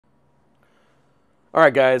All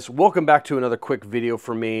right, guys, welcome back to another quick video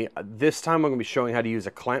for me. This time I'm going to be showing how to use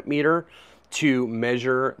a clamp meter to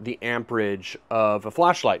measure the amperage of a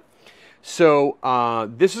flashlight. So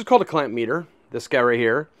this is called a clamp meter, this guy right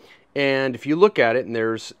here. And if you look at it, and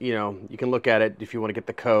there's, you can look at it if you want to get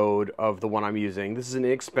the code of the one I'm using. This is an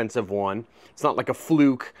inexpensive one. It's not like a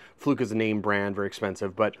Fluke. Fluke is a name brand, very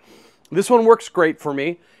expensive. But this one works great for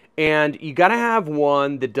me. And you got to have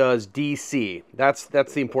one that does DC. That's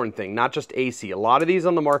the important thing, not just AC. A lot of these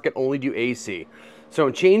on the market only do AC.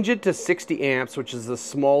 So change it to 60 amps, which is the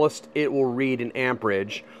smallest it will read in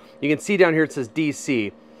amperage. You can see down here it says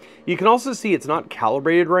DC. You can also see it's not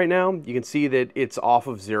calibrated right now. You can see that it's off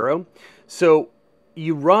of 0. So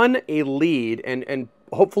you run a lead and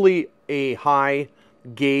hopefully a high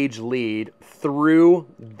gauge lead through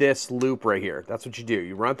this loop right here. That's what you do.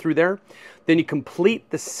 You run through there, then you complete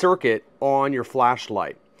the circuit on your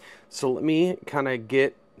flashlight. So let me kind of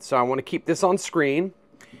I want to keep this on screen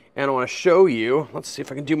and I want to show you. Let's see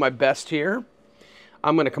if I can do my best here.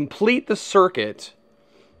 I'm going to complete the circuit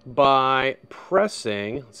by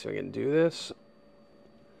pressing, let's see if I can do this.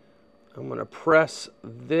 I'm going to press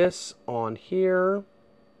this on here.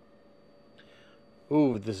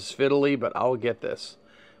 Ooh, this is fiddly, but I'll get this.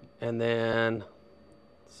 And then,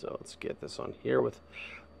 so let's get this on here with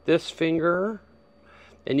this finger.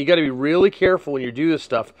 And you got to be really careful when you do this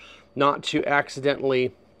stuff not to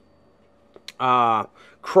accidentally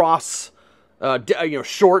cross,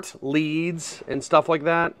 short leads and stuff like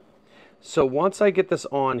that. So once I get this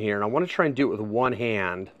on here, and I want to try and do it with one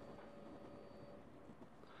hand.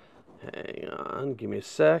 Hang on, give me a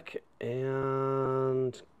sec,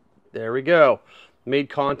 and there we go.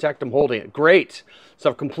 Made contact, I'm holding it. Great.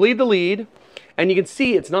 So I've completed the lead, and you can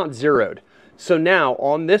see it's not zeroed. So now,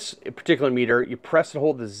 on this particular meter, you press and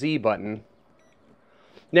hold the Z button.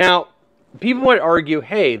 Now, people might argue,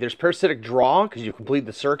 hey, there's parasitic draw because you complete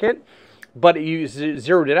the circuit, but you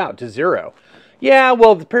zeroed it out to 0. Yeah,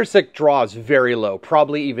 well, the parasitic draw is very low,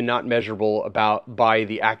 probably even not measurable by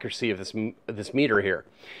the accuracy of this meter here.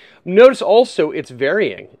 Notice also it's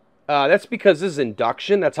varying. That's because this is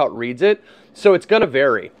induction. That's how it reads it. So it's going to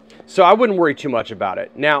vary. So I wouldn't worry too much about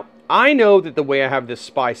it. Now, I know that the way I have this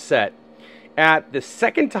SPI set, at the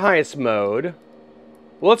second to highest mode,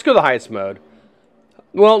 well, let's go to the highest mode.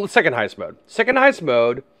 Well, the second highest mode. Second highest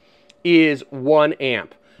mode is 1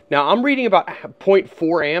 amp. Now, I'm reading about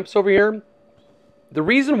 0.4 amps over here. The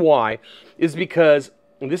reason why is because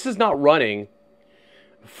this is not running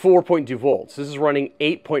 4.2 volts. This is running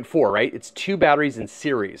 8.4, right? It's 2 batteries in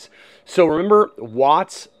series. So remember,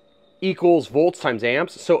 watts equals volts times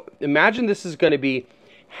amps. So imagine this is going to be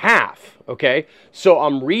half, okay? So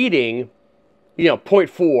I'm reading,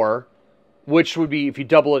 0.4, which would be, if you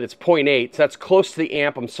double it, it's 0.8. So that's close to the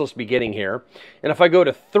amp I'm supposed to be getting here. And if I go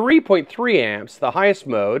to 3.3 amps, the highest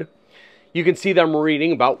mode, you can see that I'm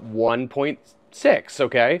reading about 1.6,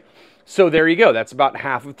 okay? So there you go. That's about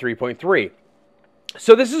half of 3.3.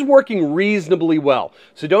 So this is working reasonably well.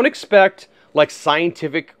 So don't expect like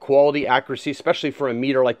scientific quality accuracy, especially for a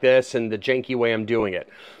meter like this and the janky way I'm doing it.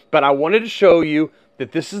 But I wanted to show you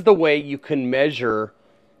that this is the way you can measure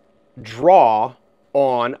draw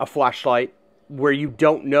on a flashlight where you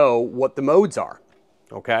don't know what the modes are.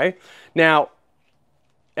 Okay? Now,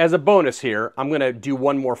 as a bonus here, I'm going to do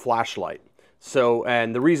one more flashlight. So,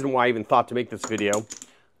 and the reason why I even thought to make this video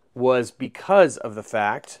was because of the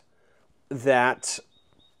fact that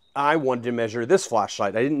I wanted to measure this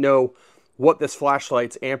flashlight. I didn't know what this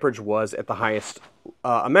flashlight's amperage was at the highest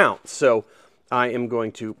amount. So I am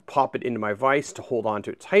going to pop it into my vise to hold on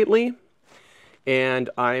to it tightly. And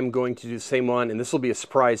I am going to do the same one. And this will be a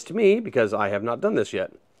surprise to me because I have not done this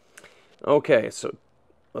yet. Okay, so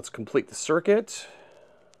let's complete the circuit.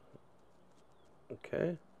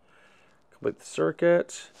 Okay, complete the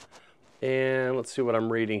circuit. And let's see what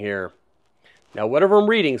I'm reading here. Now, whatever I'm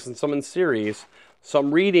reading, since I'm in series, so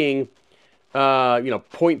I'm reading,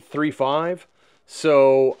 0.35.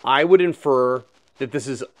 So I would infer that this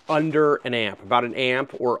is under an amp, about an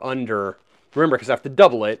amp or under. Remember, because I have to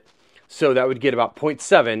double it. So that would get about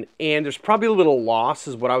 0.7. And there's probably a little loss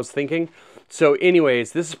is what I was thinking. So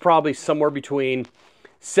anyways, this is probably somewhere between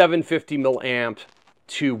 750 milliamp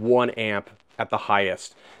to 1 amp at the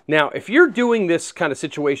highest. Now, if you're doing this kind of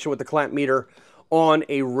situation with the clamp meter on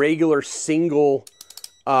a regular single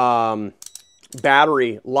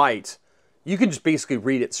battery light, you can just basically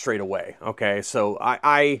read it straight away. Okay, so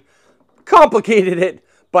I complicated it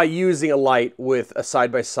by using a light with a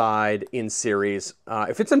side-by-side in series.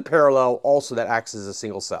 If it's in parallel, also that acts as a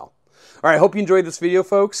single cell. All right, I hope you enjoyed this video,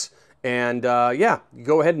 folks. And yeah,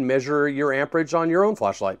 go ahead and measure your amperage on your own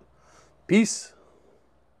flashlight. Peace.